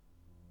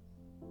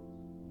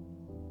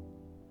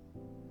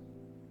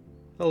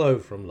Hello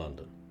from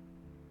London.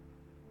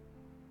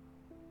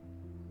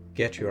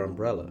 Get your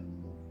umbrella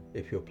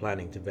if you're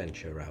planning to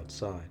venture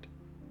outside.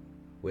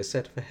 We're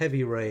set for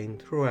heavy rain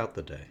throughout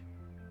the day.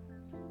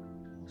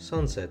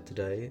 Sunset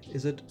today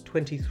is at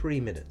 23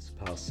 minutes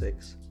past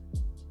 6,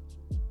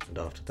 and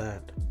after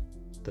that,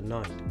 the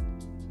night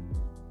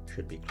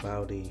should be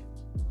cloudy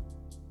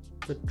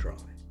but dry.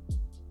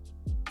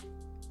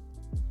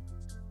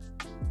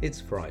 It's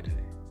Friday,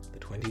 the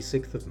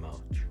 26th of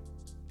March,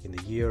 in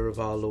the year of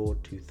our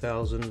Lord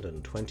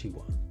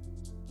 2021,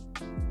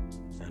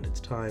 and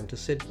it's time to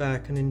sit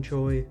back and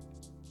enjoy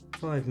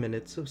 5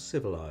 minutes of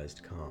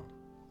civilized calm.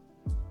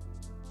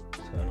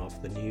 Turn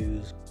off the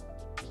news,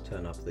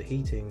 turn up the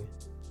heating,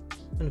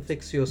 and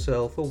fix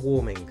yourself a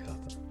warming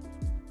cuppa.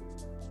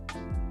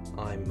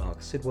 I'm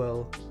Mark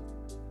Sidwell,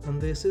 and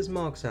this is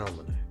Mark's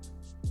Almanac,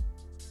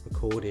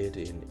 recorded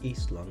in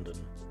East London,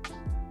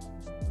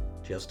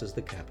 just as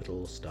the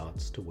capital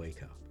starts to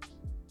wake up.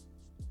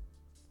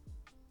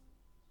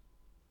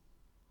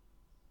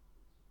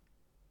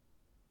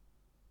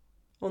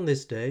 On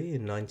this day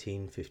in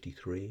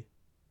 1953,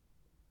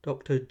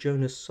 Dr.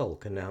 Jonas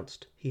Salk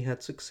announced he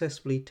had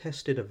successfully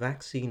tested a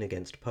vaccine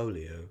against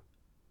polio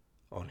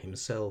on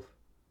himself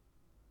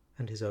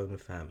and his own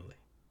family.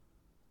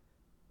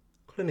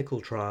 Clinical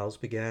trials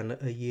began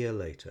a year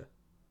later.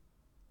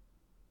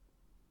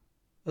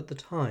 At the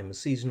time, a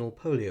seasonal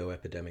polio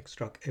epidemic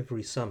struck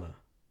every summer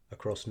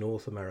across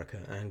North America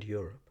and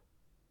Europe,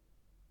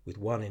 with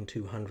 1 in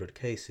 200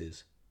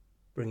 cases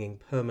bringing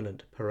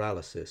permanent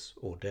paralysis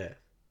or death.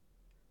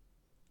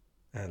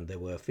 And there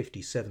were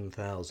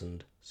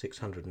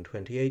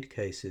 57,628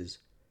 cases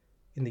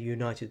in the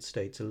United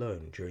States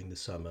alone during the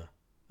summer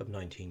of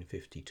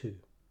 1952.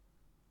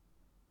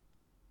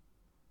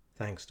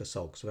 Thanks to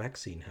Salk's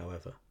vaccine,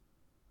 however,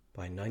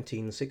 by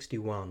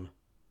 1961,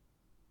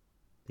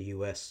 the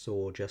US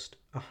saw just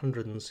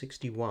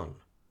 161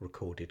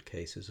 recorded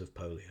cases of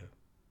polio.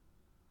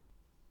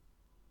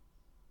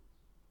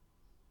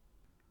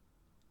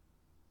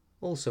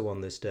 Also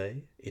on this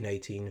day, in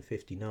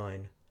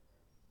 1859,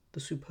 the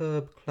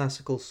superb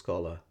classical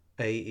scholar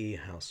A.E.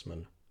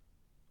 Housman,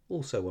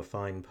 also a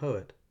fine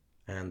poet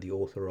and the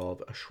author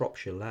of A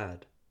Shropshire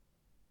Lad,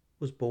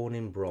 was born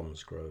in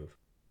Bromsgrove.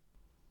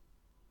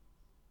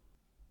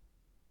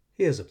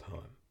 Here's a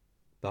poem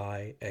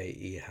by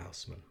A.E.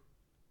 Housman.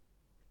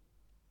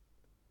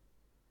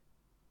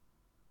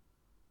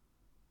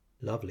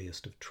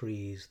 Loveliest of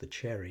trees, the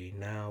cherry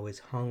now is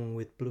hung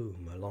with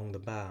bloom along the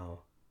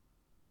bough,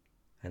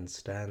 and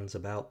stands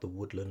about the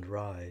woodland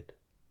ride,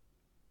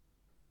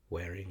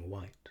 wearing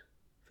white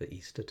for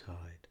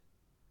Eastertide.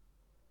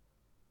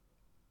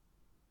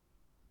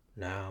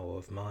 Now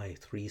of my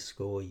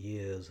 80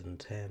 years and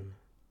 10,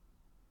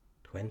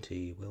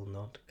 20 will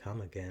not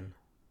come again,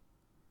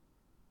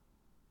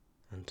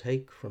 and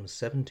take from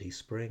 70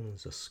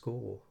 springs a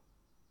score,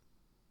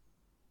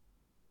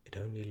 it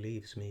only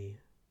leaves me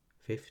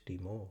 50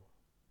 more.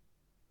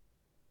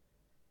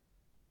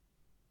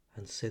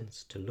 And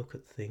since to look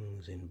at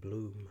things in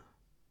bloom,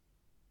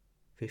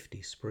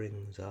 50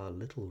 springs are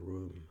little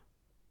room,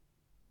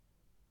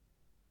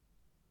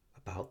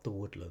 about the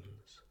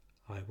woodlands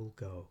I will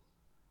go,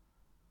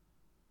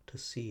 to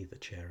see the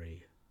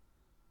cherry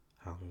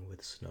hung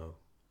with snow.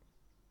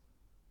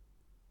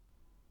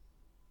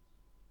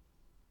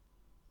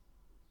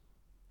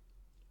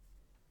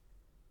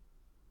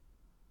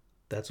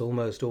 That's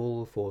almost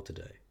all for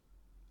today.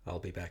 I'll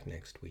be back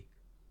next week.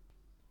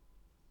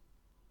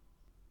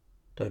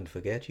 Don't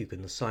forget you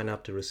can sign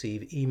up to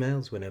receive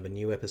emails whenever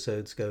new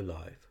episodes go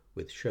live,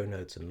 with show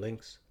notes and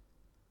links,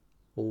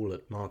 all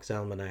at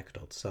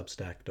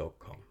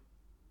marksalmanac.substack.com.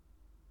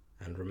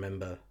 And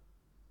remember,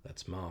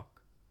 that's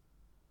Mark,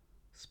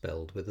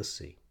 spelled with a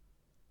C.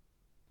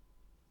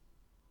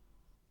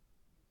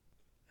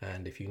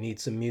 And if you need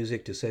some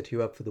music to set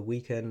you up for the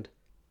weekend,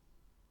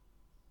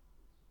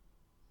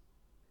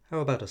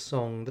 how about a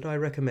song that I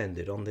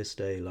recommended on this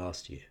day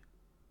last year?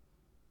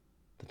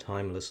 The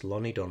timeless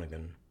Lonnie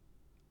Donegan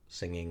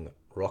singing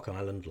Rock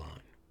Island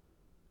Line.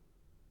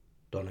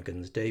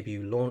 Donegan's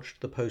debut launched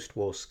the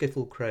post-war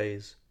skiffle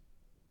craze,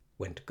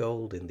 went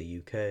gold in the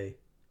UK,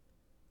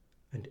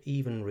 and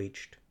even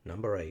reached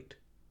number 8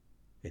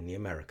 in the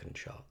American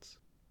charts.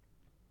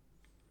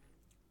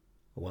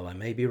 Well, I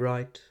may be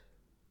right,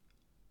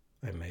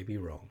 I may be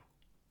wrong.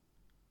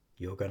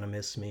 You're gonna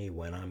miss me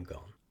when I'm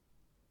gone.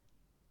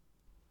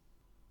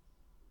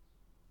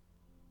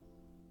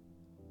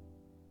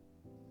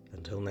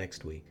 Until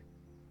next week,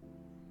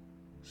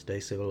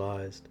 stay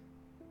civilized,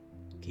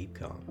 keep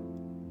calm,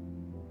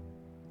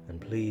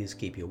 and please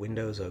keep your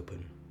windows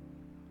open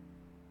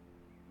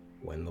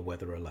when the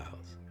weather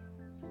allows.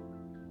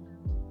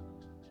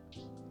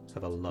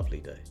 Have a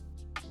lovely day.